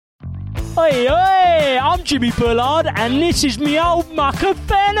Hey, hey, I'm Jimmy Bullard, and this is me old mucker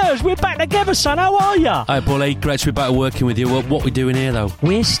Fenners. We're back together, son. How are ya? Hi, Bully. Great to be back working with you. What we doing here, though?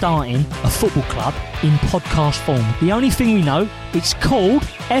 We're starting a football club in podcast form. The only thing we know, it's called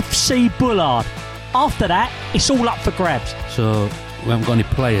FC Bullard. After that, it's all up for grabs. So, we haven't got any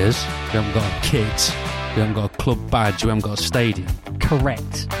players, we haven't got kits, we haven't got a club badge, we haven't got a stadium.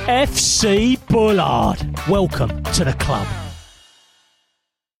 Correct. FC Bullard. Welcome to the club.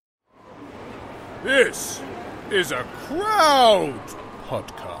 This is a Crowd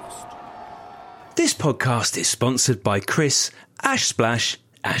podcast. This podcast is sponsored by Chris Ashsplash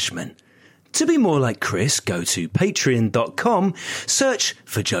Ashman. To be more like Chris, go to patreon.com, search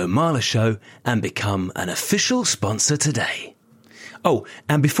for Joe Marler Show and become an official sponsor today. Oh,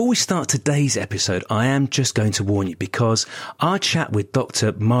 and before we start today's episode, I am just going to warn you because our chat with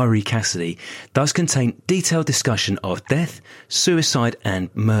Dr. Mari Cassidy does contain detailed discussion of death, suicide and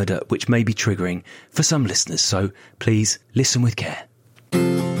murder, which may be triggering for some listeners. So please listen with care.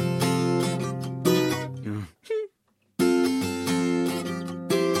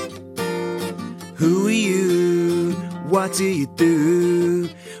 Who are you? What do you do?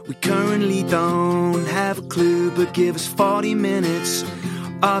 We currently don't have a clue, but give us 40 minutes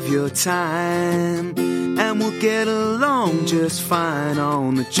of your time and we'll get along just fine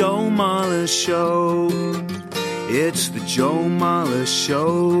on the Joe Marler Show. It's the Joe Marler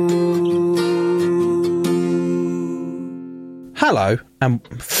Show. Hello,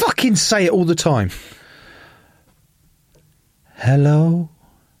 and fucking say it all the time. Hello,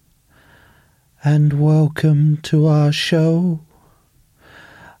 and welcome to our show.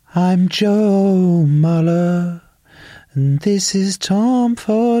 I'm Joe Marler, and this is Tom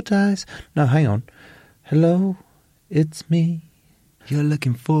Fordyce. No, hang on. Hello, it's me. You're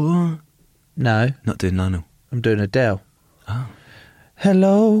looking for... No. Not doing Lionel. I'm doing Adele. Oh.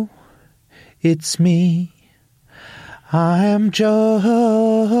 Hello, it's me. I am Joe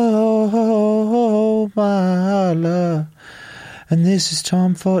Marler. And this is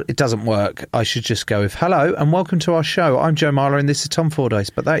Tom Ford. It doesn't work. I should just go with hello and welcome to our show. I'm Joe Marler and this is Tom Fordyce,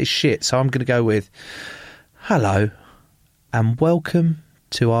 but that is shit. So I'm going to go with hello and welcome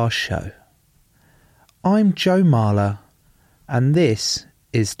to our show. I'm Joe Marler and this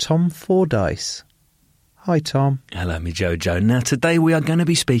is Tom Fordyce. Hi, Tom. Hello, me Jojo. Now, today we are going to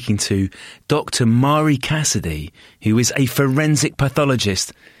be speaking to Dr. Mari Cassidy, who is a forensic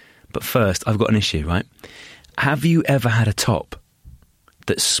pathologist. But first, I've got an issue, right? Have you ever had a top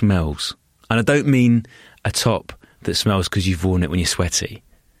that smells? And I don't mean a top that smells because you've worn it when you're sweaty.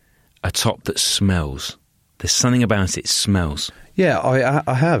 A top that smells. There's something about it smells. Yeah,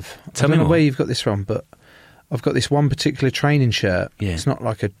 I have. Tell I don't me know more. where you've got this from, but I've got this one particular training shirt. Yeah. It's not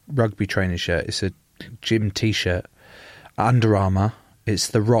like a rugby training shirt. It's a gym T-shirt. Under Armour. It's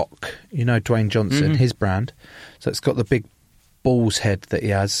The Rock. You know Dwayne Johnson, his brand. So it's got the big bull's head that he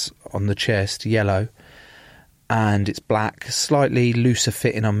has on the chest, yellow. And it's black, slightly looser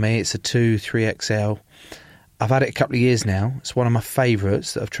fitting on me. It's a 2-3XL. I've had it a couple of years now. It's one of my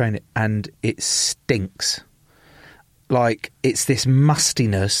favourites that I've trained it, and it stinks. Like, it's this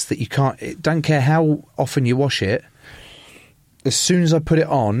mustiness that you can't... Don't care how often you wash it. As soon as I put it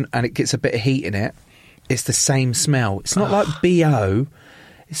on and it gets a bit of heat in it, it's the same smell. It's not like BO.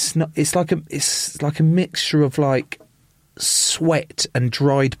 It's not. It's like a mixture of like sweat and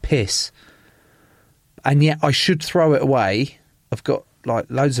dried piss. And yet I should throw it away. I've got like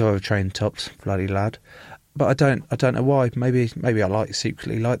loads of other train tops, bloody lad. But I don't know why. Maybe I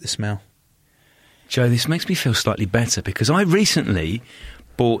secretly like the smell. Joe, this makes me feel slightly better because I recently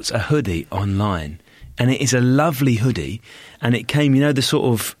bought a hoodie online and it is a lovely hoodie and it came, you know, the sort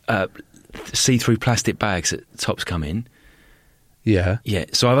of see-through plastic bags that tops come in. Yeah. Yeah.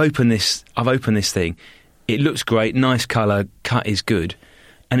 So I've opened this thing. It looks great, nice colour, cut is good,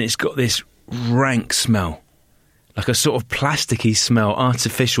 and it's got this rank smell, like a sort of plasticky smell,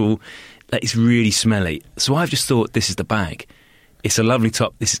 artificial, like it's really smelly. So I've just thought, this is the bag. It's a lovely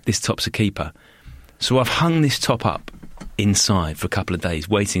top. This top's a keeper. So I've hung this top up inside for a couple of days,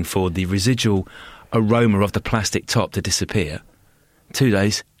 waiting for the residual aroma of the plastic top to disappear. 2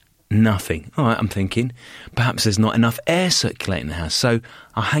 days, nothing. All right, I'm thinking, perhaps there's not enough air circulating the house, so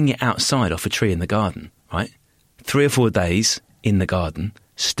I'll hang it outside off a tree in the garden, right? 3 or 4 days in the garden,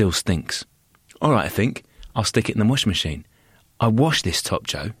 still stinks. All right, I think, I'll stick it in the washing machine. I wash this top,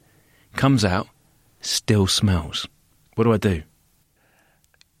 Joe. Comes out, still smells. What do?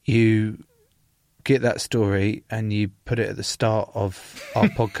 You get that story and you put it at the start of our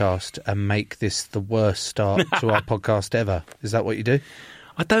podcast and make this the worst start to our podcast ever. Is that what you do?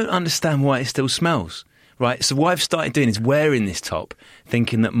 I don't understand why it still smells. Right, so what I've started doing is wearing this top,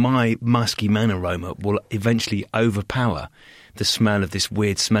 thinking that my musky man aroma will eventually overpower the smell of this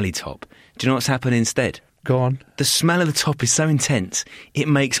weird smelly top. Do you know what's happened instead? Go on. The smell of the top is so intense, it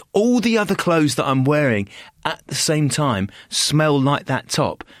makes all the other clothes that I'm wearing at the same time smell like that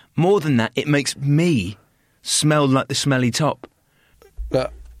top. More than that, it makes me smell like the smelly top.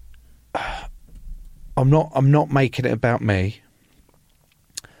 But I'm not making it about me.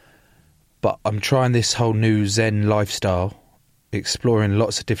 But I'm trying this whole new Zen lifestyle, exploring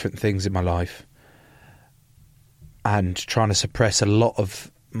lots of different things in my life, and trying to suppress a lot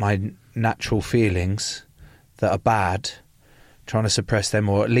of my natural feelings that are bad, trying to suppress them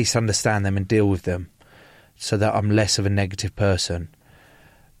or at least understand them and deal with them so that I'm less of a negative person.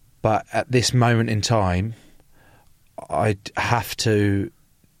 But at this moment in time, I have to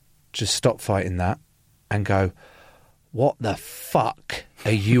just stop fighting that and go, what the fuck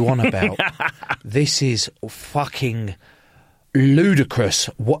are you on about? This is fucking ludicrous.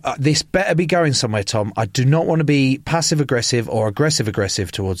 This better be going somewhere, Tom. I do not want to be passive-aggressive or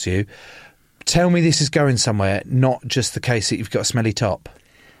aggressive-aggressive towards you. Tell me this is going somewhere, not just the case that you've got a smelly top.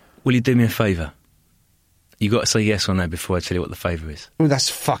 Will you do me a favour? You've got to say yes or no before I tell you what the favour is. Oh, that's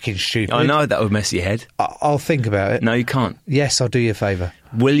fucking stupid. I know that would mess your head. I'll think about it. No, you can't. Yes, I'll do you a favour.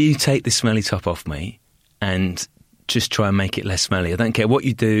 Will you take the smelly top off me and just try and make it less smelly? I don't care what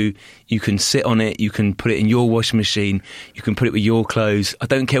you do. You can sit on it. You can put it in your washing machine. You can put it with your clothes. I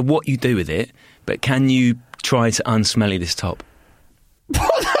don't care what you do with it, but can you try to unsmelly this top?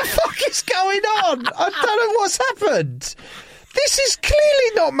 What the fuck is going on? I don't know what's happened. This is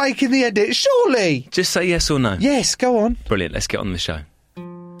clearly not making the edit, surely. Just say yes or no. Yes, go on. Brilliant. Let's get on the show.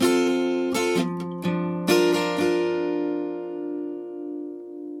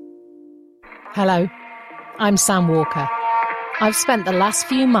 Hello, I'm Sam Walker. I've spent the last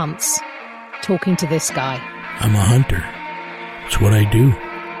few months talking to this guy. I'm a hunter. It's what I do.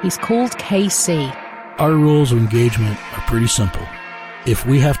 He's called KC. Our rules of engagement are pretty simple. If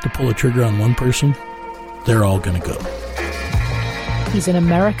we have to pull a trigger on one person, they're all going to go. He's an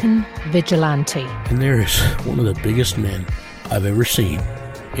American vigilante. And there's one of the biggest men I've ever seen,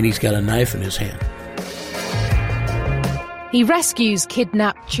 and he's got a knife in his hand. He rescues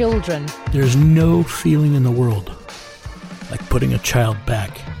kidnapped children. There's no feeling in the world like putting a child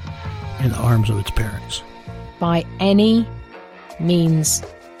back in the arms of its parents. By any means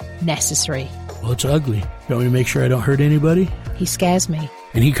necessary. Well, it's ugly. You want me to make sure I don't hurt anybody? He scares me.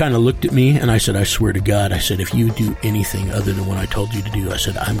 And he kind of looked at me, and I said, I swear to God, I said, if you do anything other than what I told you to do, I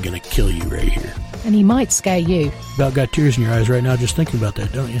said, I'm going to kill you right here. And he might scare you. About got tears in your eyes right now just thinking about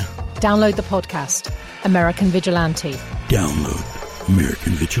that, don't you? Download the podcast, American Vigilante. Download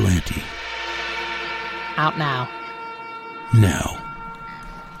American Vigilante. Out now. Now.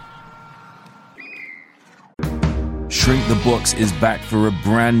 Shrink the Box is back for a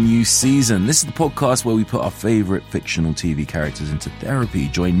brand new season. This is the podcast where we put our favourite fictional TV characters into therapy.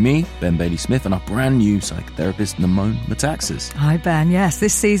 Join me, Ben Bailey-Smith, and our brand new psychotherapist, Namone Metaxas. Hi, Ben. Yes,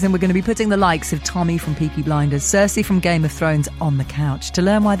 this season we're going to be putting the likes of Tommy from Peaky Blinders, Cersei from Game of Thrones on the couch to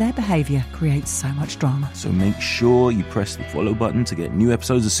learn why their behaviour creates so much drama. So make sure you press the follow button to get new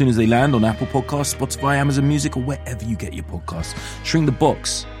episodes as soon as they land on Apple Podcasts, Spotify, Amazon Music, or wherever you get your podcasts. Shrink the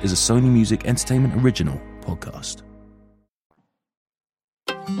Box is a Sony Music Entertainment original podcast.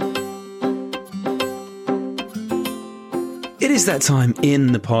 It is that time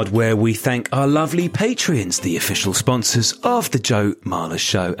in the pod where we thank our lovely Patreons, the official sponsors of the Joe Marler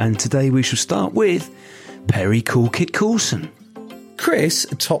Show. And today we shall start with Perry Cool Kid Coulson, Chris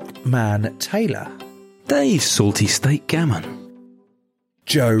Top Man Taylor, Dave Salty Steak Gammon,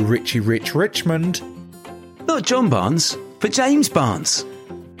 Joe Richie Rich Richmond, not John Barnes, but James Barnes,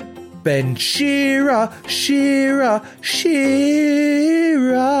 Ben Shearer,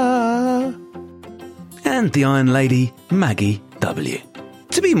 and the Iron Lady, Maggie W.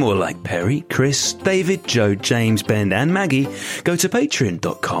 To be more like Perry, Chris, David, Joe, James, Ben and Maggie, go to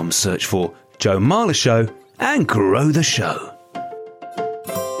patreon.com, search for Joe Marler Show and grow the show.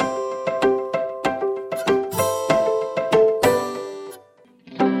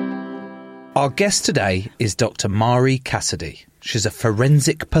 Our guest today is Dr. Mari Cassidy. She's a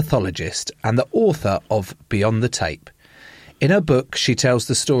forensic pathologist and the author of Beyond the Tape. In her book, she tells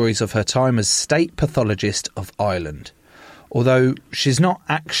the stories of her time as State Pathologist of Ireland. Although she's not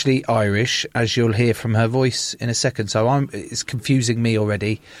actually Irish, as you'll hear from her voice in a second, so it's confusing me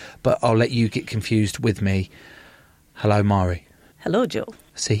already, but I'll let you get confused with me. Hello, Mari. Hello, Joe.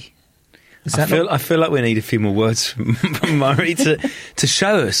 See? I feel like we need a few more words from Murray to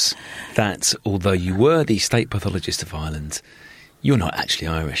show us that although you were the State Pathologist of Ireland, you're not actually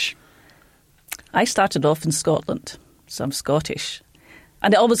Irish. I started off in Scotland, so I'm Scottish.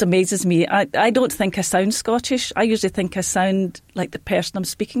 And it always amazes me. I don't think I sound Scottish. I usually think I sound like the person I'm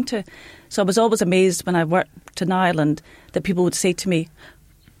speaking to. So I was always amazed when I worked in Ireland that people would say to me,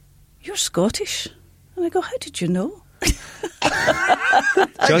 "You're Scottish." And I go, "How did you know?"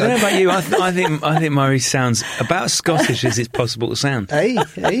 I don't know about you. I think Murray sounds about as Scottish as it's possible to sound. Hey,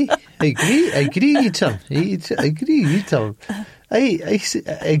 I agree, Tom. I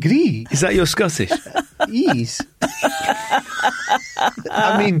agree. Is that your Scottish? Yes.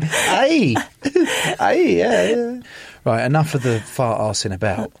 I mean, yeah. Right, enough of the fart arsing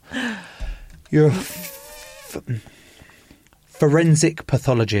about. You're a forensic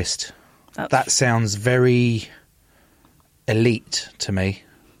pathologist. That sounds very elite to me,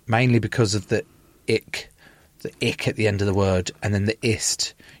 mainly because of the ick at the end of the word, and then the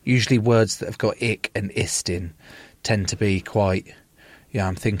ist. Usually words that have got ick and ist in tend to be quite,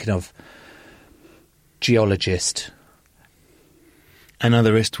 I'm thinking of geologist. And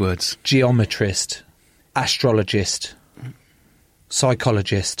other ist words. Geometrist, astrologist,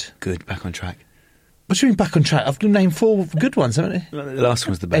 psychologist. Good, back on track. What do you mean back on track? I've named 4 good ones, haven't I? The last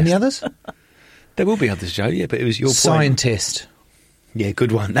one was the best. Any others? There will be others, Joe, yeah, but it was your point. Scientist. Yeah,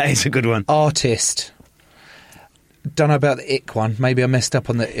 good one. That is a good one. Artist. Don't know about the ick one. Maybe I messed up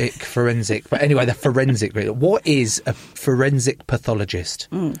on the ick forensic. But anyway, the forensic bit. What is a forensic pathologist?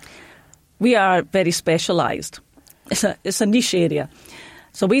 We are very specialised. It's a niche area.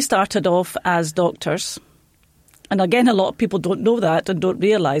 So we started off as doctors. And again, a lot of people don't know that and don't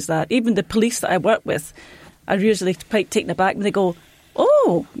realise that. Even the police that I work with are usually quite taken aback when they go,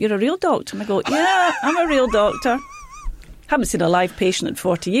 "Oh, you're a real doctor?" And I go, "Yeah, I'm a real doctor. Haven't seen a live patient in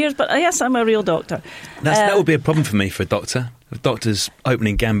 40 years, but yes, I'm a real doctor." That would be a problem for me for a doctor. A doctor's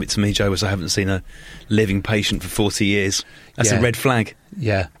opening gambit to me, Joe, was I haven't seen a living patient for 40 years. That's a red flag.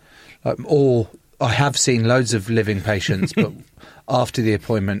 Yeah. Or I have seen loads of living patients, but after the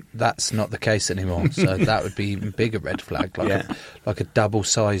appointment, that's not the case anymore. So that would be even bigger red flag, like a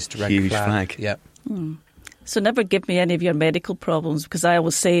double-sized red Huge flag. Yeah. So never give me any of your medical problems, because I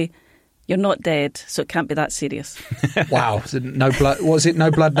always say, "You're not dead, so it can't be that serious." Wow. So no blood. Was it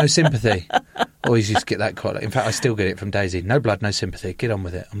no blood, no sympathy? Always used to get that quite. In fact, I still get it from Daisy. No blood, no sympathy. Get on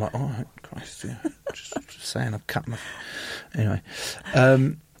with it. I'm like, all right, Christ. Yeah, just saying, I've cut my... Anyway.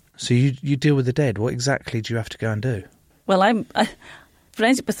 So you deal with the dead. What exactly do you have to go and do? Well,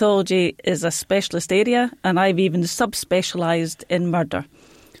 forensic pathology is a specialist area, and I've even subspecialised in murder.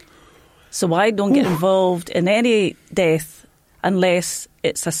 So I don't get involved in any death unless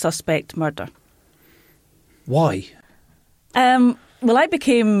it's a suspect murder. Why? Well, I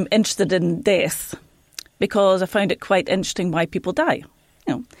became interested in death because I found it quite interesting why people die.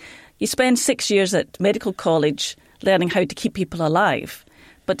 You spend 6 years at medical college learning how to keep people alive,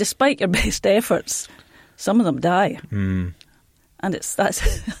 but despite your best efforts, some of them die. And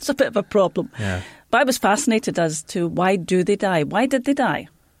that's a bit of a problem. Yeah. But I was fascinated as to why do they die? Why did they die?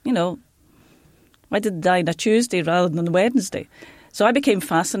 Why did they die on a Tuesday rather than a Wednesday? So I became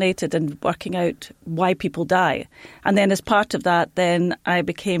fascinated in working out why people die. And then as part of that, then I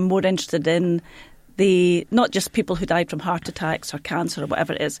became more interested in not just people who died from heart attacks or cancer or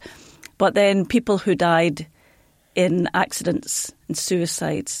whatever it is, but then people who died in accidents and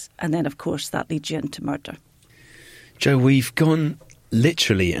suicides. And then, of course, that leads you into murder. Joe, we've gone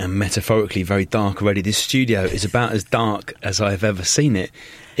literally and metaphorically very dark already. This studio is about as dark as I've ever seen it.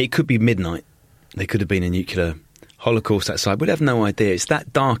 It could be midnight. There could have been a nuclear holocaust outside. We'd have no idea. It's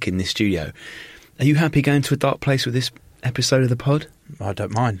that dark in this studio. Are you happy going to a dark place with this episode of the pod? I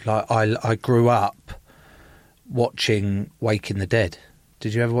don't mind. I grew up watching Waking the Dead.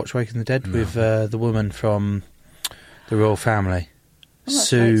 Did you ever watch Waking the Dead? No. With the woman from the royal family?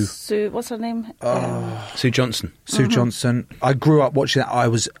 Sue. What's her name? Sue Johnson. Sue Johnson. I grew up watching that. I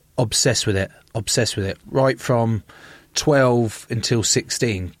was obsessed with it. Right from 12 until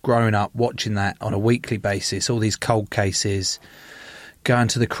 16, growing up watching that on a weekly basis, all these cold cases, going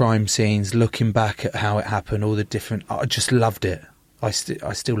to the crime scenes, looking back at how it happened, all the different... I just loved it. I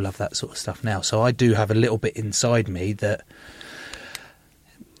still love that sort of stuff now. So I do have a little bit inside me that,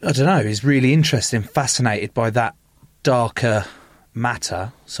 I don't know, is really interested and fascinated by that darker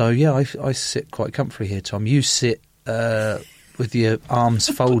matter. So yeah, I sit quite comfortably here, Tom. You sit with your arms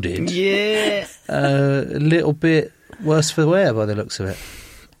folded. Yeah. A little bit worse for wear by the looks of it.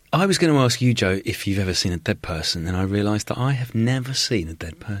 I was going to ask you, Joe, if you've ever seen a dead person, and I realised that I have never seen a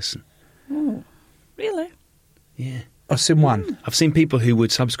dead person. Oh, really? Yeah. I've seen one. I've seen people who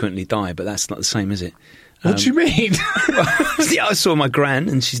would subsequently die, but that's not the same, is it? What do you mean? Yeah, I saw my gran,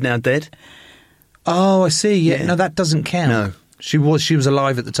 and she's now dead. Oh, I see. Yeah. No, that doesn't count. No. She was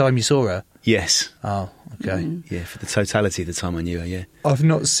alive at the time you saw her. Yes. Oh, okay. Yeah, for the totality of the time I knew her, yeah. I've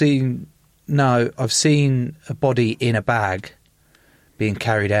not seen... No, I've seen a body in a bag being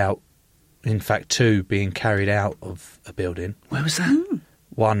carried out. In fact, 2 being carried out of a building. Where was that?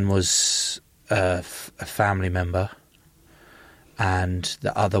 One was a family member, and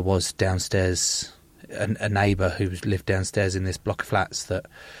the other was downstairs, a neighbour who lived downstairs in this block of flats that...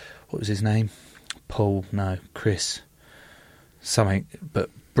 What was his name? Paul? No, Chris. Something. But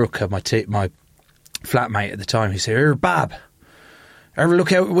Brooker, my flatmate at the time, he said, "Here, Bab, ever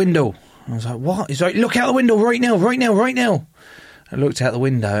look out the window?" I was like, "What?" He's like, "Look out the window right now, right now, right now." I looked out the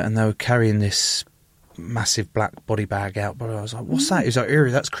window and they were carrying this massive black body bag out. But I was like, "What's that?" He was like,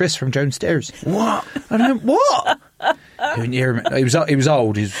 "Here, that's Chris from Joan Stairs." What? And I went, "What?" He went, "Yeah." He was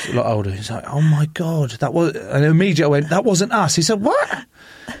old. He was a lot older. He's like, "Oh my God, that was..." And immediately I went, "That wasn't us." He said, "What?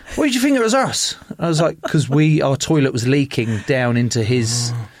 Why did you think it was us?" I was like, "Because our toilet was leaking down into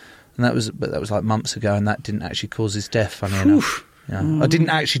his..." And that was like months ago, and that didn't actually cause his death, funny enough. Yeah. I didn't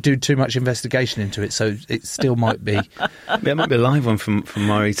actually do too much investigation into it, so it still might be... It might be a live one from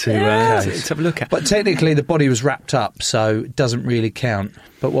Murray to have a look at. But technically the body was wrapped up, so it doesn't really count.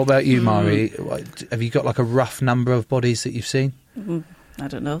 But what about you, Murray? Have you got like a rough number of bodies that you've seen? I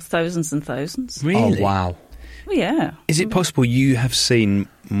don't know, thousands and thousands. Really? Oh, wow. Well, yeah. Is it possible you have seen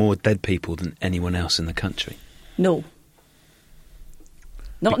more dead people than anyone else in the country? No.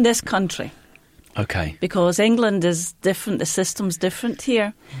 Not in this country. Okay. Because England is different, the system's different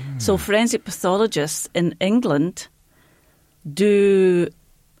here. So forensic pathologists in England do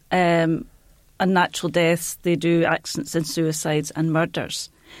unnatural deaths, they do accidents and suicides and murders.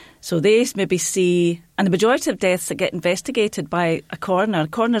 So they maybe see, and the majority of deaths that get investigated by a coroner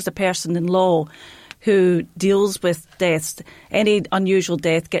is a person in law who deals with deaths. Any unusual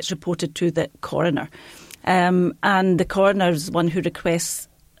death gets reported to the coroner. And the coroner is the one who requests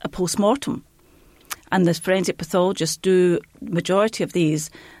a post-mortem. And the forensic pathologists do the majority of these.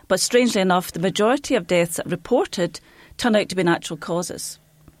 But strangely enough, the majority of deaths that are reported turn out to be natural causes.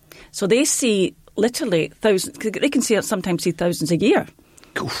 So they see literally thousands, they can sometimes see thousands a year.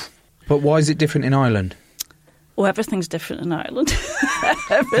 Oof. But why is it different in Ireland? Oh, everything's different in Ireland.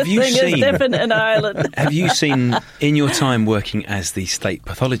 Everything is different in Ireland. Have you seen, in your time working as the state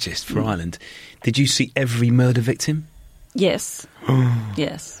pathologist for Ireland, did you see every murder victim? Yes.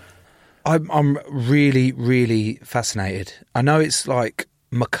 Yes. I'm really, really fascinated. I know it's like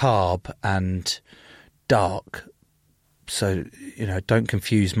macabre and dark, so, don't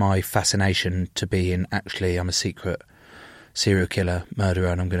confuse my fascination to being actually I'm a secret serial killer, murderer,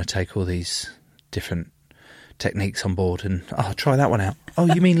 and I'm going to take all these different techniques on board and try that one out. Oh,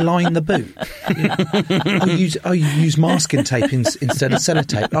 you mean line the boot? You use masking tape instead of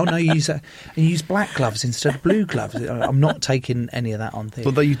sellotape. Oh no, you use black gloves instead of blue gloves. I'm not taking any of that on thing.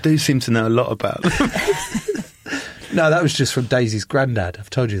 Although you do seem to know a lot about them. No, that was just from Daisy's granddad. I've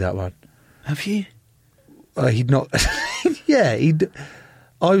told you that one. Have you? He'd not. Yeah,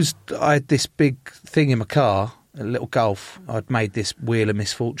 I had this big thing in my car, a little Golf. I'd made this wheel of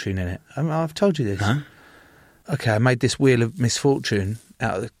misfortune in it. I've told you this. Huh? Okay, I made this wheel of misfortune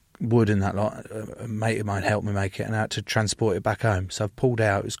out of the wood and that lot. A mate of mine helped me make it, and I had to transport it back home. So I've pulled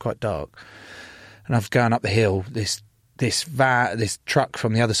out. It was quite dark, and I was going up the hill. This truck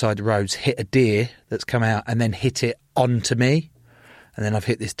from the other side of the roads hit a deer that's come out, and then hit it onto me, and then I've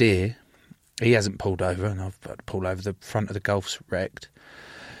hit this deer. He hasn't pulled over, and I've had to pull over. The front of the Golf's wrecked,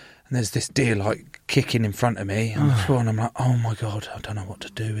 and there's this deer like kicking in front of me on the floor, and I'm like, oh my God, I don't know what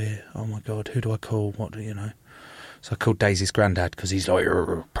to do here. Oh my God, who do I call? What do you know? So I called Daisy's granddad because he's like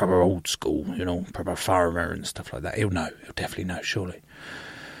proper old school, proper farmer and stuff like that. He'll know. He'll definitely know, surely.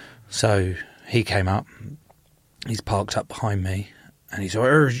 So he came up. He's parked up behind me, and he's like,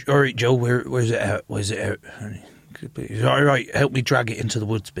 all right, Joe, where's it out? Where's it out? And he's like, all right, help me drag it into the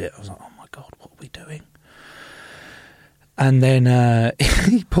woods bit. I was like, oh my God, what are we doing? And then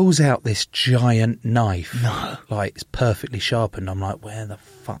he pulls out this giant knife. No. Like, it's perfectly sharpened. I'm like, where the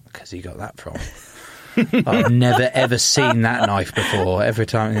fuck has he got that from? I've never ever seen that knife before. Every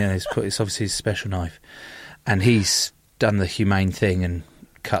time, it's obviously a special knife, and he's done the humane thing and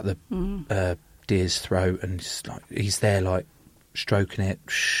cut the deer's throat, and he's there like stroking it.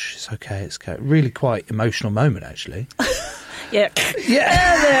 Shh, it's okay. It's okay. Really quite emotional moment, actually. Yeah.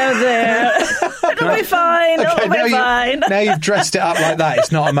 There. It'll be fine. It'll be fine. Now you've dressed it up like that.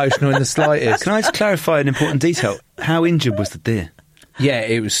 It's not emotional in the slightest. Can I just clarify an important detail? How injured was the deer? Yeah,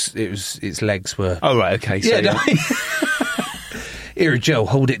 it was. Its legs were. Oh right, okay. So, yeah. Here, Joe,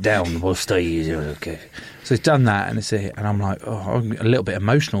 hold it down. We'll stay easy. Okay. So he's done that, and it's it. And I'm like, I'm a little bit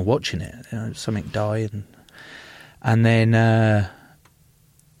emotional watching it. Something died, and then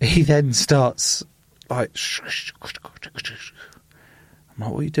he then starts like, I'm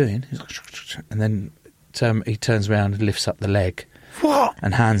like, what are you doing? He's like, and then he turns around and lifts up the leg. What?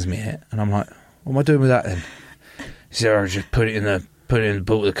 And hands me it, and I'm like, what am I doing with that then? He said, "Oh, just put it in the boot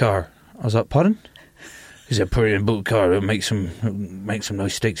of the car." I was like, "Pardon?" He said, "Put it in the boot of the car. It'll make some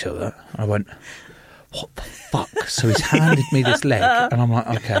nice steaks out of that." I went, "What the fuck?" So he's handed me this leg, and I'm like,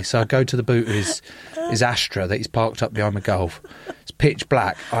 "Okay." So I go to the boot of his Astra that he's parked up behind my Golf. It's pitch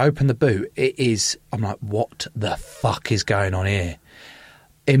black. I open the boot. I'm like, "What the fuck is going on here?"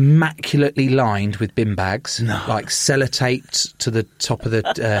 Immaculately lined with bin bags, like sellotaped to the top of the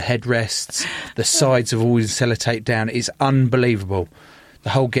headrests. The sides have all been sellotaped down. It's unbelievable.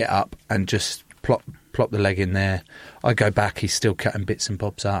 The whole get up and just plop the leg in there. I go back, he's still cutting bits and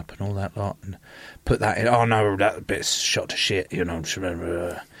bobs up and all that lot, and put that in. Oh no, that bit's shot to shit, you know.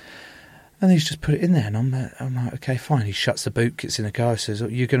 And he's just put it in there, and I'm like, okay, fine. He shuts the boot, gets in the car, says, "Oh,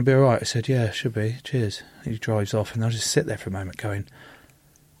 you going to be all right?" I said, "Yeah, should be. Cheers." He drives off, and I just sit there for a moment going,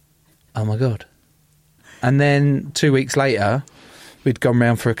 oh my God. And then 2 weeks later, we'd gone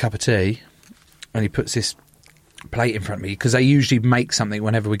round for a cup of tea, and he puts this plate in front of me, because they usually make something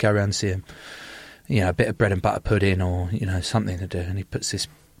whenever we go around to see him, you know, a bit of bread and butter pudding or, you know, something to do. And he puts this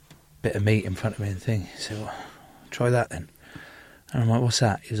bit of meat in front of me and thing. He said, "Well, try that then." And I'm like, "What's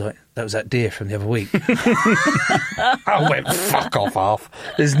that?" He was like, "That was that deer from the other week." I went, "Fuck off, half.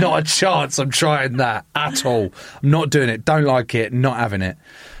 There's not a chance I'm trying that at all. I'm not doing it. Don't like it. Not having it."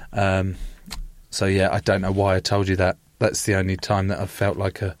 So yeah, I don't know why I told you that. That's the only time that I've felt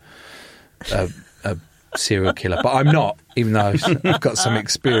like a serial killer. But I'm not, even though I've got some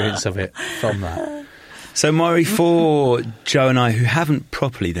experience of it from that. So, Maury, for Joe and I, who haven't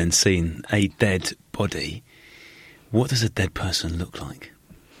properly then seen a dead body, what does a dead person look like?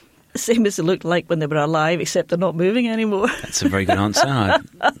 The same as they looked like when they were alive, except they're not moving anymore. That's a very good answer.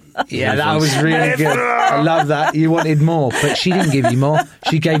 Yeah, that was really good. I love that. You wanted more, but she didn't give you more.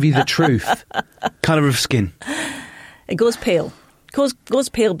 She gave you the truth. Colour of skin? It goes pale. Goes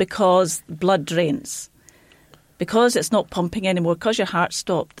pale because blood drains. Because it's not pumping anymore, because your heart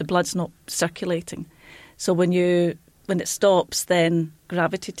stopped, the blood's not circulating. So when it stops, then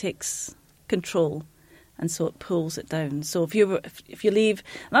gravity takes control. And so it pulls it down. So if you leave,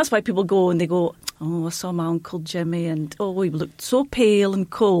 and that's why people go and they go, "Oh, I saw my Uncle Jimmy, and oh, he looked so pale and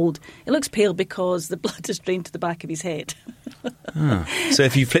cold." It looks pale because the blood is drained to the back of his head. So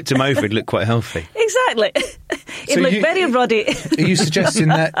if you flipped him over, he'd look quite healthy. Exactly. He'd look very ruddy. Are you suggesting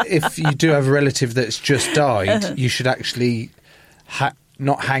that if you do have a relative that's just died, you should actually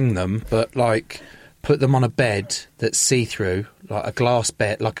not hang them, but like put them on a bed that's see-through, like a glass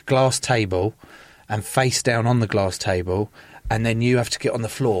bed, like a glass table, and face down on the glass table, and then you have to get on the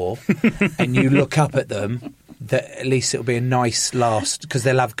floor and you look up at them, that at least it'll be a nice last, because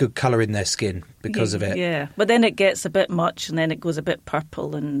they'll have good colour in their skin because of it. Yeah, but then it gets a bit much, and then it goes a bit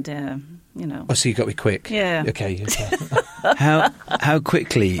purple, and, you know. Oh, so you've got to be quick. Yeah. Okay. How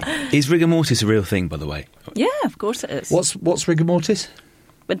quickly... Is rigor mortis a real thing, by the way? Yeah, of course it is. What's rigor mortis?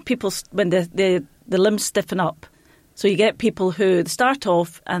 When the limbs stiffen up. So you get people who start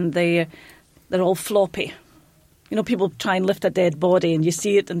off and they're all floppy. You know, people try and lift a dead body, and you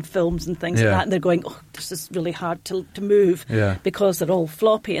see it in films and things like that, and they're going, "Oh, this is really hard to move," because they're all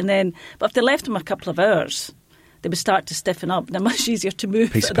floppy. And then, but if they left them a couple of hours, they would start to stiffen up. They're much easier to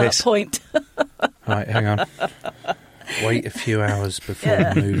move at that point. Right, hang on. Wait a few hours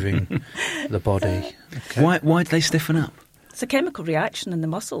before moving the body. Okay. Why do they stiffen up? It's a chemical reaction in the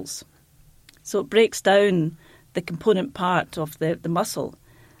muscles. So it breaks down the component part of the muscle,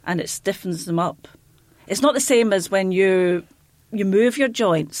 and it stiffens them up. It's not the same as when you move your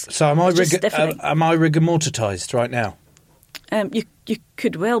joints. So am I rigor mortised right now? You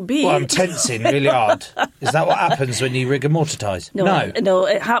could well be. Well, I'm tensing really hard. Is that what happens when you rigor mortise? No,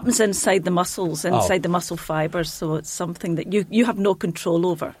 it happens inside the muscles, inside the muscle fibres. So it's something that you have no control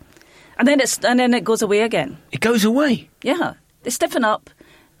over, and then it goes away again. It goes away. Yeah, they stiffen up.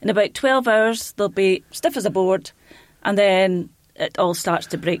 In about 12 hours, they'll be stiff as a board, and then it all starts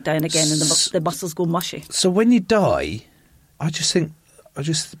to break down again, and the muscles go mushy. So when you die, I just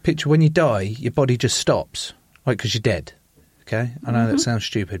picture when you die, your body just stops, like because you're dead. Okay, I know that sounds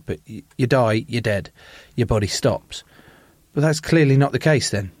stupid, but you die, you're dead, your body stops. But that's clearly not the case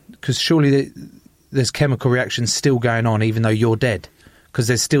then, because surely there's chemical reactions still going on even though you're dead, because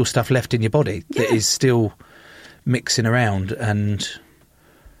there's still stuff left in your body that is still mixing around, and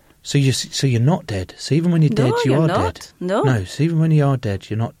so you're not dead. So even when you're dead, you are dead. No. So even when you are dead,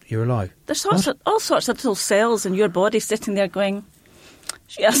 you're alive. There's all sorts of little cells in your body sitting there going,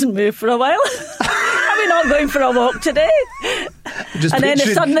 "She hasn't moved for a while. Are we not going for a walk today?" Just and then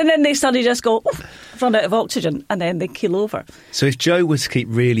picturing- they suddenly just go, oof, run out of oxygen, and then they keel over. So if Joe was to keep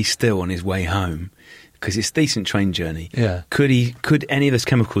really still on his way home, because it's a decent train journey, Yeah. could any of those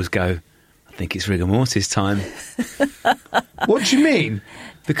chemicals go, I think it's rigor mortis time? What do you mean?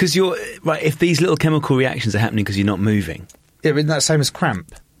 Because you're right. If these little chemical reactions are happening because you're not moving, Yeah, isn't that same as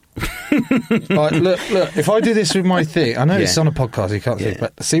cramp? Like, look, if I do this with my thing, I know it's on a podcast, you can't see it,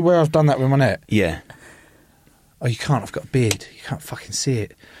 but see where I've done that with my neck? yeah. Oh, you can't, I've got a beard. You can't fucking see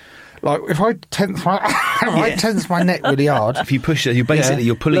it. Like, if I tense my, I tense my neck really hard. If you push it,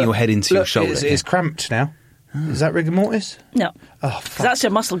 you're pulling your head into your shoulder. It's cramped now. Is that rigor mortis? No. Oh, 'Cause fuck. that's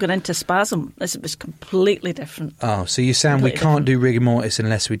your muscle going into spasm. It's completely different. Oh, so you're saying we Completely can't do rigor mortis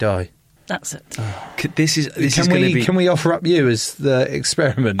unless we die? That's it. This is going to be. Can we offer up you as the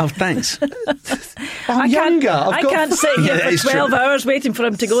experiment? Oh, thanks. I'm younger. I can't sit here Yeah, it's for 12 true. hours waiting for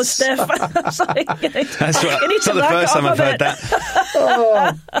him to go stiff. That's right. You need It's to not the back first time off I've a heard bit.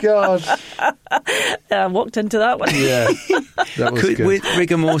 that. Oh, God. I walked into that one. Yeah, that was good. With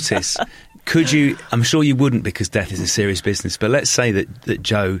rigor mortis, could you? I'm sure you wouldn't, because death is a serious business. But let's say that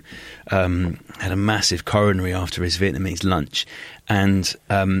Joe had a massive coronary after his Vietnamese lunch, and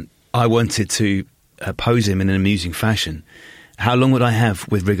I wanted to pose him in an amusing fashion. How long would I have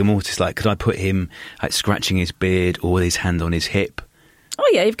with rigor mortis? Like, could I put him like scratching his beard or with his hand on his hip? Oh,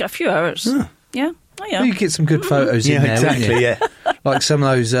 yeah, you've got a few hours. Huh. Yeah. Oh, yeah. Well, you get some good photos in there, exactly. wouldn't you? Yeah. Like some of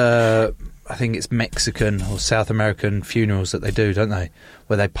those, I think it's Mexican or South American funerals that they do, don't they?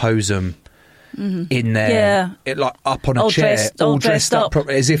 Where they pose them in there, Yeah. like up on a All chair, dressed- all all dressed dressed up up.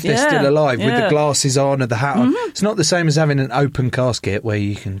 properly, as if they're Yeah, still alive, with the yeah. glasses on and the hat on. It's not the same as having an open casket where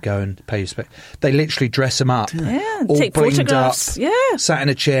you can go and pay respect. They literally dress them up, Yeah, all take blinged photographs. up, Yeah. sat in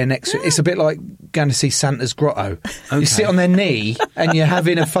a chair next to it. It's a bit like going to see Santa's grotto. You sit on their knee and you're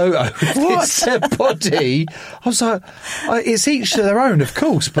having a photo with this body. I was like, it's each to their own, of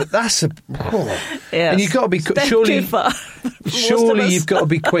course, but that's a... Yeah. And you've got to be... Step Surely, too far. Most of surely us. you've got to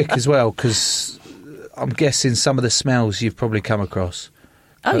be quick as well, because I'm guessing some of the smells you've probably come across.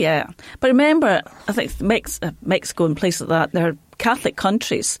 Oh, yeah. But remember, I think Mexico and places like that, they're Catholic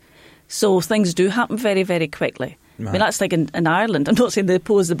countries, so things do happen very, very quickly. I mean, that's like in Ireland. I'm not saying they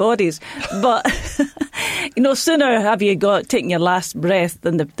pose the bodies, but, sooner have you taken your last breath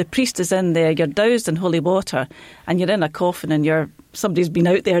than the priest is in there, you're doused in holy water, and you're in a coffin and somebody's been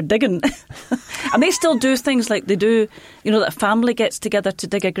out there digging. And they still do things like they do, that a family gets together to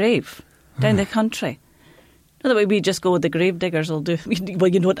dig a grave down the country. Not that we just go, the grave diggers will do. Well,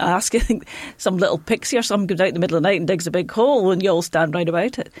 you don't ask. I think some little pixie or something goes out in the middle of the night and digs a big hole, and you all stand round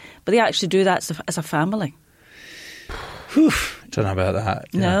about it. But they actually do that as a family. Don't know about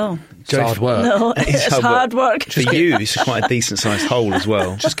that. No. It's hard work. No, it's hard work. For you, it's quite a decent sized hole as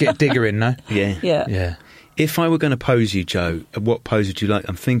well. Just get a digger in, no? Yeah. Yeah. If I were going to pose you, Joe, what pose would you like?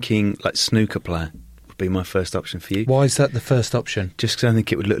 I'm thinking like snooker player would be my first option for you. Why is that the first option? Just because I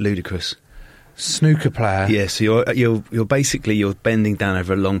think it would look ludicrous. Snooker player? Yeah, so you're basically you're bending down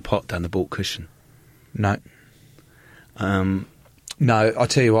over a long pot down the baulk cushion. No. No, I'll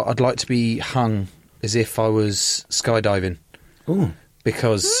tell you what, I'd like to be hung as if I was skydiving. Ooh.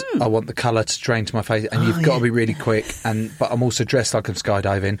 Because I want the colour to drain to my face, and you've got to be really quick. But I'm also dressed like I'm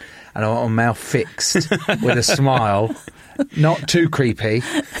skydiving, and I want my mouth fixed with a smile, not too creepy,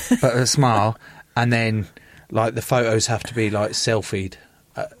 but a smile. And then, like, the photos have to be like selfied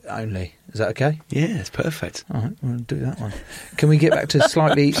only. Is that okay? Yeah, it's perfect. All right, we'll do that one. Can we get back to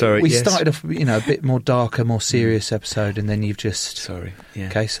slightly? Sorry, we yes. started off, a bit more darker, more serious episode, and then you've just. Sorry. Yeah.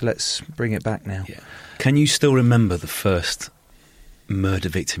 Okay, so let's bring it back now. Yeah. Can you still remember the first murder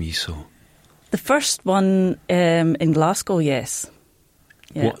victim you saw? The first one in Glasgow, yes.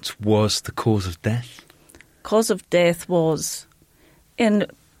 Yeah. What was the cause of death? Cause of death was, in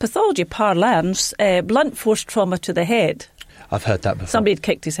pathology parlance, blunt force trauma to the head. I've heard that before. Somebody had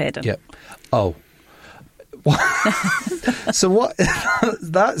kicked his head in. Yep. Oh. So what?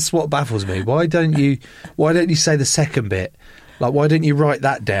 That's what baffles me. Why don't you say the second bit? Like, why don't you write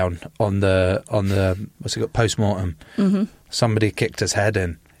that down on the what's it got, post-mortem? Mm-hmm. Somebody kicked his head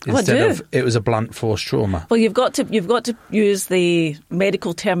in instead of it was a blunt force trauma. Well, you've got to use the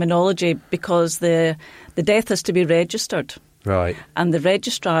medical terminology because the death has to be registered, Right. and the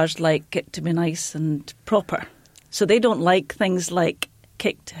registrars like it to be nice and proper, so they don't like things like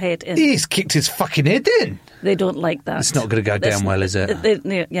kicked head in. He's kicked his fucking head in. They don't like that. It's not going to go down well, is it?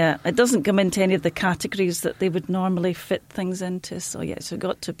 It doesn't come into any of the categories that they would normally fit things into. So it's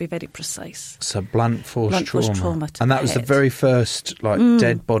got to be very precise. So blunt force trauma. To And that the was the head. very first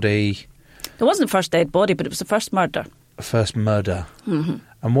dead body, It wasn't the first dead body, but it was the first murder. first murder. Mm-hmm.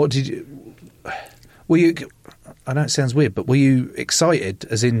 And what did you? Were you? I know it sounds weird, but were you excited,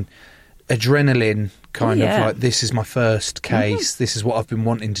 as in adrenaline, kind of like, this is my first case, this is what I've been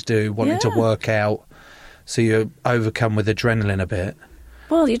wanting to do, wanting to work out, so you're overcome with adrenaline a bit?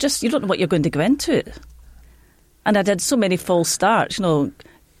 Well, you don't know what you're going to go into it. And I did so many false starts, go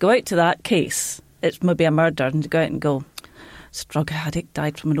out to that case, it's maybe a murder, and go out and go, this drug addict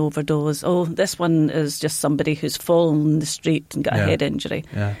died from an overdose. Oh, this one is just somebody who's fallen in the street and got a head injury.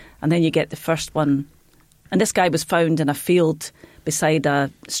 Yeah. And then you get the first one. And this guy was found in a field beside a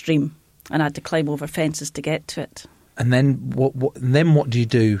stream, and I had to climb over fences to get to it. And then what do you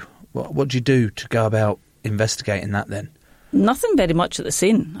do? What do you do to go about investigating that then? Nothing very much at the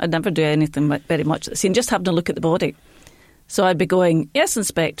scene. I'd never do anything very much at the scene, just having a look at the body. So I'd be going, yes,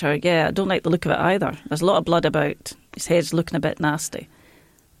 Inspector, yeah, I don't like the look of it either. There's a lot of blood about. His head's looking a bit nasty.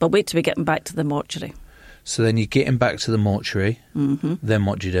 But wait till we get him back to the mortuary. So then you get him back to the mortuary. Mm-hmm. Then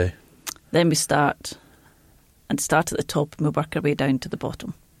what do you do? Then we start at the top and we work our way down to the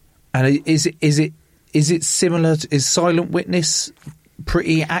bottom. And is it similar? Is Silent Witness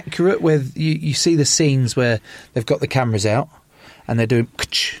pretty accurate, where you see the scenes where they've got the cameras out and they're doing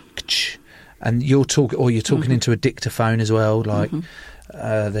and you're talking into a dictaphone as well, like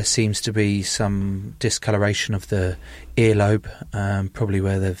there seems to be some discoloration of the earlobe, probably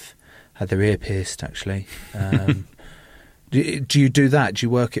where they've had their ear pierced actually. Do you do that? Do you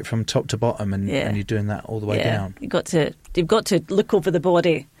work it from top to bottom and you're doing that all the way down? You've got to look over the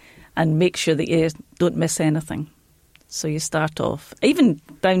body and make sure that you don't miss anything. So you start off, even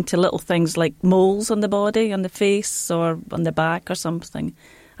down to little things like moles on the body, on the face or on the back or something,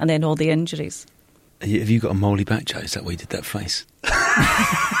 and then all the injuries. Have you got a moly back, Joe? Is that why you did that face?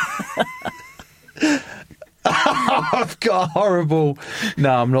 I've got a horrible...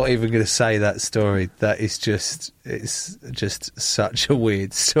 No, I'm not even going to say that story. It's just such a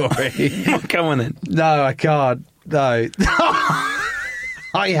weird story. Come on then. No, I can't. No.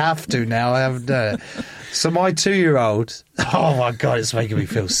 I have to now. I haven't done it. So my 2-year-old, oh my God, it's making me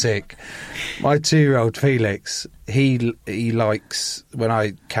feel sick. My 2-year-old Felix, he likes, when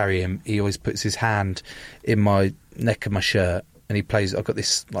I carry him, he always puts his hand in my neck of my shirt and he plays. I've got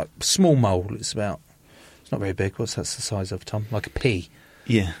this like small mole. It's not very big. What's that the size of, Tom? Like a pea.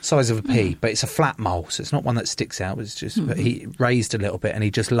 Yeah. Size of a pea, but it's a flat mole, so it's not one that sticks out. It's just, but he raised a little bit and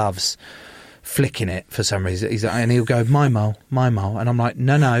he just loves flicking it for some reason. And he'll go, my mole, and I'm like,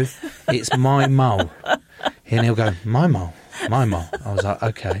 no, it's my mole. And he'll go, my mole. I was like,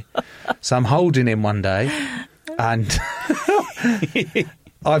 okay. So I'm holding him one day and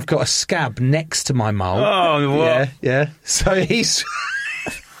I've got a scab next to my mole. Oh, what? Yeah. So he's...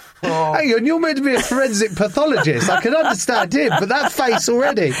 Hang on, you're meant to be a forensic pathologist. I can understand him, but that face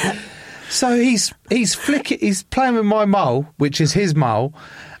already. So he's playing with my mole, which is his mole,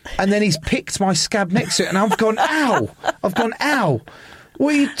 and then he's picked my scab next to it, and I've gone, ow.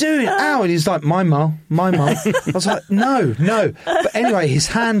 What are you doing? Ow. And he's like, my mole. I was like, no. But anyway, his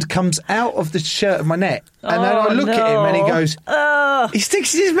hand comes out of the shirt of my neck, and then I look at him and he goes, he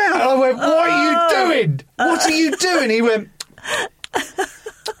sticks in his mouth. And I went, what are you doing? What are you doing? He went,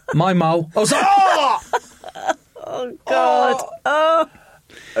 my mole. I was like, oh God. Oh.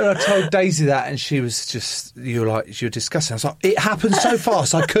 And I told Daisy that, and she was just, you're disgusting. I was like, it happened so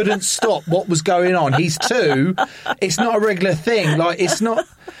fast, I couldn't stop what was going on. He's 2. It's not a regular thing. Like, it's not.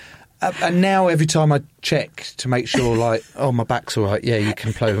 And now every time I check to make sure, like, oh, my back's all right, yeah, you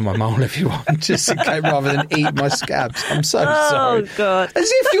can play with my mole if you want, just in case, rather than eat my scabs. I'm so sorry. Oh, God. As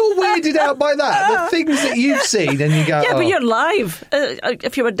if you're weirded out by that. The things that you've seen, and you go, yeah, but you're live.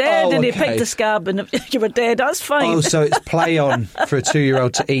 If you were dead and you picked a scab and you were dead, that's fine. Oh, so it's play on for a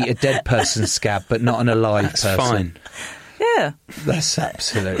 2-year-old to eat a dead person's scab, but not an alive person. Fine. Yeah. That's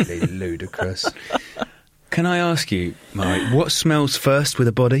absolutely ludicrous. Can I ask you, Mike, what smells first with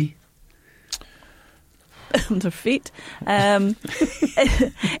a body? Their feet.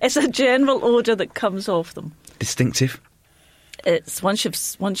 It's a general odour that comes off them. Distinctive? It's once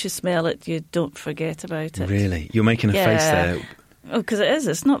you smell it, you don't forget about it. Really? You're making a face there. Oh, because it is.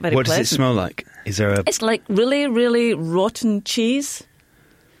 It's not very What pleasant. does it smell like? Is there a... It's like really, really rotten cheese.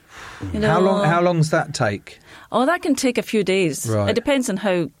 You know, how long does that take? Oh, that can take a few days. Right. It depends on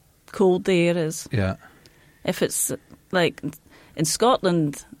how cold the air is. Yeah. If it's like in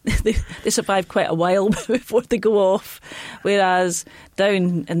Scotland, they survive quite a while before they go off, whereas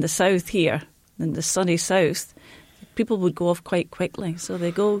down in the south here, in the sunny south, people would go off quite quickly. So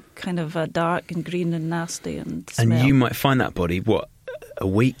they go kind of dark and green and nasty and smell. And you might find that body, what, a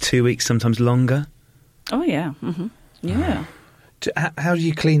week, 2 weeks, sometimes longer? Oh, yeah. Mm-hmm. Yeah. How do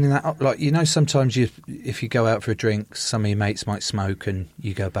you clean that up? Like, you know, sometimes if you go out for a drink, some of your mates might smoke and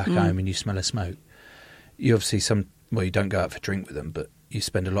you go back home and you smell a smoke. you obviously you don't go out for drink with them, but you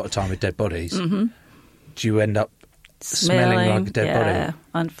spend a lot of time with dead bodies. Mm-hmm. Do you end up smelling like a dead body? Yeah,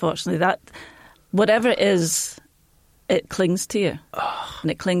 unfortunately, that whatever it is, it clings to you,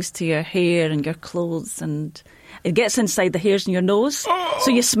 and it clings to your hair and your clothes, and it gets inside the hairs in your nose, so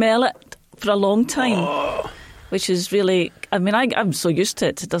you smell it for a long time, which is really. I mean, I'm so used to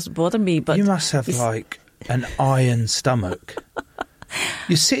it; it doesn't bother me. But you must have like an iron stomach.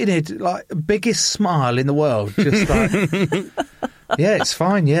 You're sitting here like biggest smile in the world, just like yeah, it's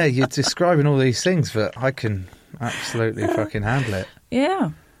fine. Yeah, you're describing all these things, but I can absolutely fucking handle it.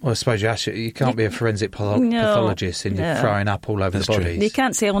 Yeah. Well, I suppose you can't be a forensic pathologist and you're throwing up all over the bodies. You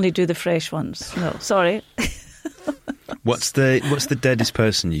can't say only do the fresh ones. No, sorry. What's the deadest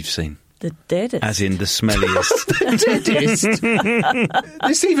person you've seen? The deadest? As in the smelliest. The deadest?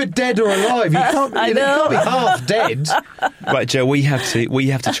 It's either dead or alive. You can't be half dead. Right, Joe, we have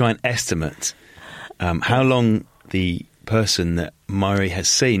to try and estimate how long the person that Murray has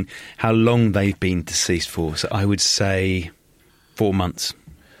seen, how long they've been deceased for. So I would say 4 months.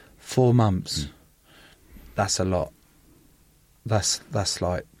 4 months. That's a lot. That's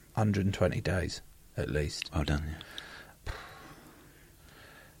like 120 days at least. Well done, yeah.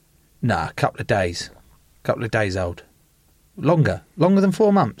 Nah, a couple of days. Couple of days old. Longer than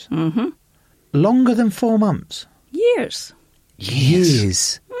 4 months. Mm-hmm. Longer than 4 months. Years.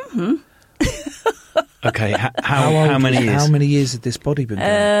 Mm-hmm. Okay, how many years? How many years had this body been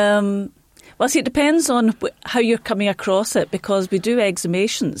going? Well, see, it depends on how you're coming across it, because we do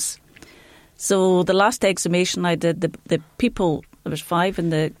exhumations. So the last exhumation I did, the people, there was 5 in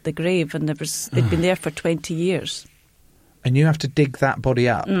the grave, and they'd been there for 20 years. And you have to dig that body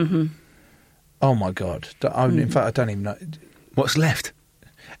up? Mm-hmm. Oh, my God. In fact, I don't even know. What's left?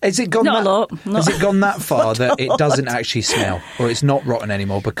 Has it gone Not a lot. Has it gone that far that it doesn't actually smell, or it's not rotten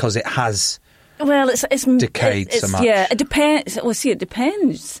anymore because it has... Well, it's decayed so much. Yeah, it depends. Well, see, it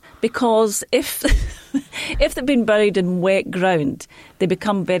depends, because if they've been buried in wet ground, they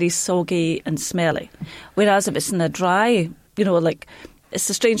become very soggy and smelly. Whereas if it's in a dry, like, it's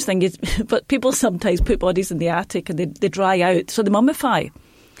a strange thing. But people sometimes put bodies in the attic and they dry out, so they mummify.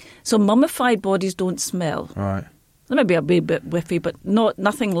 So mummified bodies don't smell. Right. They might be a bit whiffy, but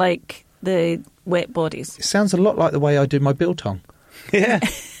nothing like the wet bodies. It sounds a lot like the way I do my biltong. Yeah.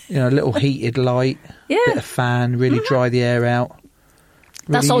 A little heated light, bit of fan, really dry the air out. Really,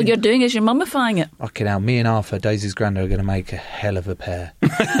 that's all you're doing, is you're mummifying it. Fucking hell, me and Arthur, Daisy's granddad, are going to make a hell of a pair.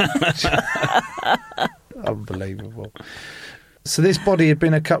 Unbelievable. So this body had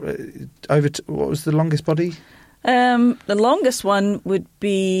been what was the longest body? The longest one would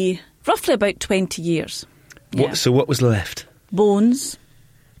be roughly about 20 years. Yeah. So what was left? Bones.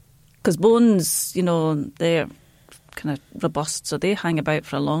 Because bones, they're kind of robust, so they hang about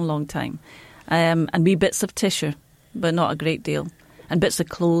for a long, long time. And wee bits of tissue, but not a great deal. And bits of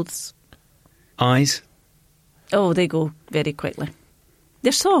clothes. Eyes? Oh, they go very quickly.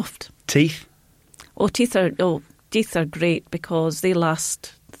 They're soft. Teeth? Teeth are great, because they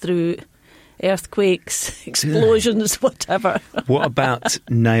last through earthquakes, explosions, whatever. What about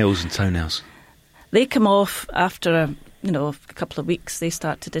nails and toenails? They come off after a couple of weeks. They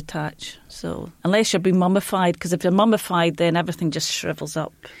start to detach. So unless you're being mummified, because if you're mummified, then everything just shrivels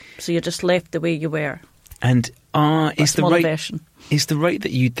up. So you're just left the way you were. And is the rate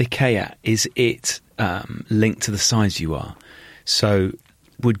that you decay at, is it linked to the size you are? So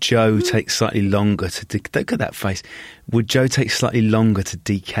would Joe take slightly longer to look at that face? Would Joe take slightly longer to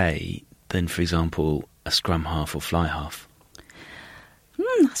decay than, for example, a scrum half or fly half?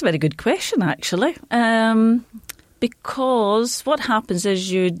 That's a very good question, actually. Because what happens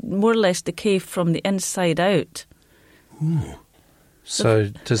is you more or less decay from the inside out. Ooh. So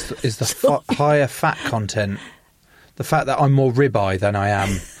is the higher fat content, the fact that I'm more ribeye than I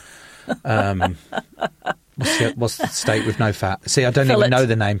am, what's the steak with no fat? See, I don't Fillet. even know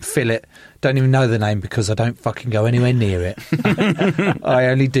the name. Fillet. Don't even know the name because I don't fucking go anywhere near it. I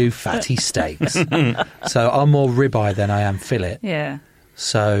only do fatty steaks. So I'm more ribeye than I am fillet. Yeah.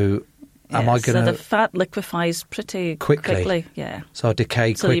 So am I going to... So the fat liquefies pretty quickly. Yeah. So I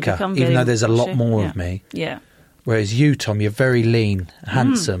decay So quicker, even though there's a lot more of me. Yeah. Whereas you, Tom, you're very lean,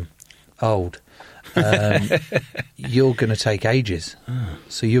 handsome, old. You're going to take ages.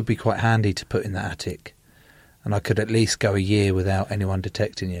 So you'll be quite handy to put in the attic. And I could at least go a year without anyone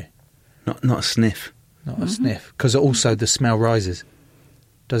detecting you. Not a sniff. Not a sniff. Because also the smell rises.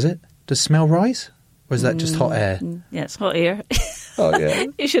 Does it? Does smell rise? Or is that just hot air? Yeah, it's hot air. Oh, yeah.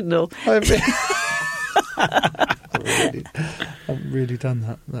 You should know. I've really done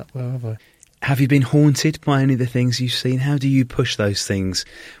that well, have I? have you been haunted by any of the things you've seen? How do you push those things?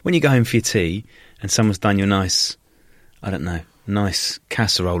 When you go home for your tea and someone's done your nice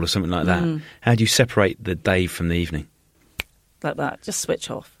casserole or something like that, how do you separate the day from the evening? Like that, just switch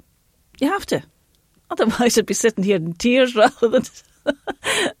off. You have to. Otherwise I'd be sitting here in tears rather than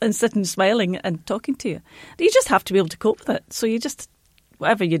and sitting smiling and talking to you. You just have to be able to cope with it. So you just,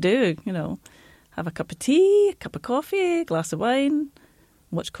 whatever you do, have a cup of tea, a cup of coffee, a glass of wine,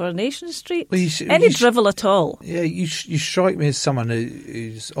 watch Coronation Street. Well, any drivel at all. Yeah, you strike me as someone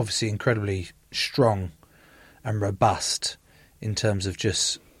who's obviously incredibly strong and robust in terms of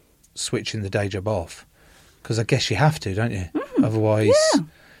just switching the day job off. Because I guess you have to, don't you? Otherwise,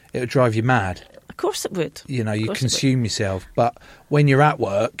 it would drive you mad. Of course it would. You consume yourself. But when you're at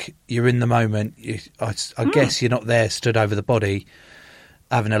work, you're in the moment. I guess you're not there stood over the body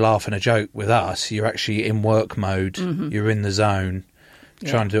having a laugh and a joke with us. You're actually in work mode. You're in the zone,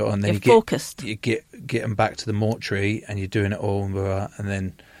 trying to do it. And then focused. You get them back to the mortuary and you're doing it all. And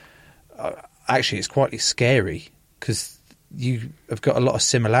then actually it's quite scary because you have got a lot of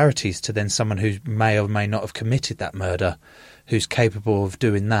similarities to then someone who may or may not have committed that murder, who's capable of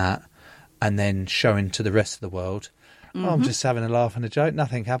doing that and then showing to the rest of the world, I'm just having a laugh and a joke,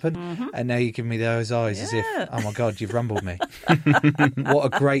 nothing happened. And now you give me those eyes as if, oh my God, you've rumbled me. What a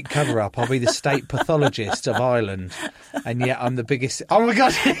great cover-up. I'll be the state pathologist of Ireland, and yet I'm the biggest... Oh my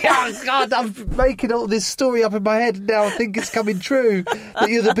God, oh God, I'm making all this story up in my head, and now I think it's coming true, that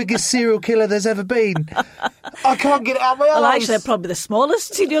you're the biggest serial killer there's ever been. I can't get it out of my eyes. Well, actually, I'm probably the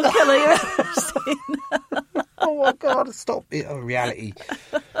smallest serial killer you've ever seen. Oh my God, stop it. Oh, reality.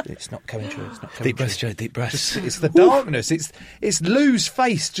 It's not coming true. It's not coming Deep breaths, true. Joe, deep breaths. It's the darkness. It's Lou's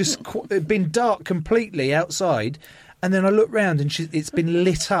face just been dark completely outside. And then I look round and it's been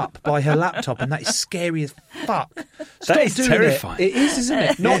lit up by her laptop, and that is scary as fuck. Stop that is doing terrifying. It is, isn't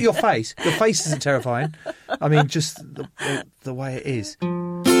it? Not your face. Your face isn't terrifying. I mean, just the way it is.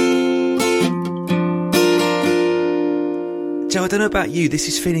 Joe, I don't know about you, this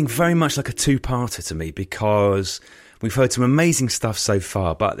is feeling very much like a two-parter to me because we've heard some amazing stuff so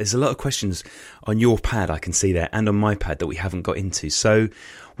far, but there's a lot of questions on your pad, I can see there, and on my pad that we haven't got into. So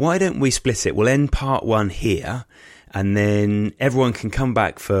why don't we split it? We'll end part one here, and then everyone can come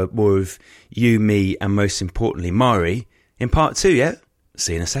back for more of you, me, and most importantly, Mari, in part two, yeah?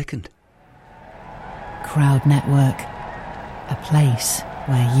 See you in a second. Crowd Network, a place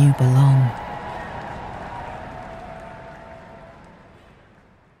where you belong.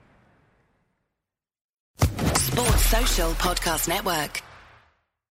 Sports Social Podcast Network.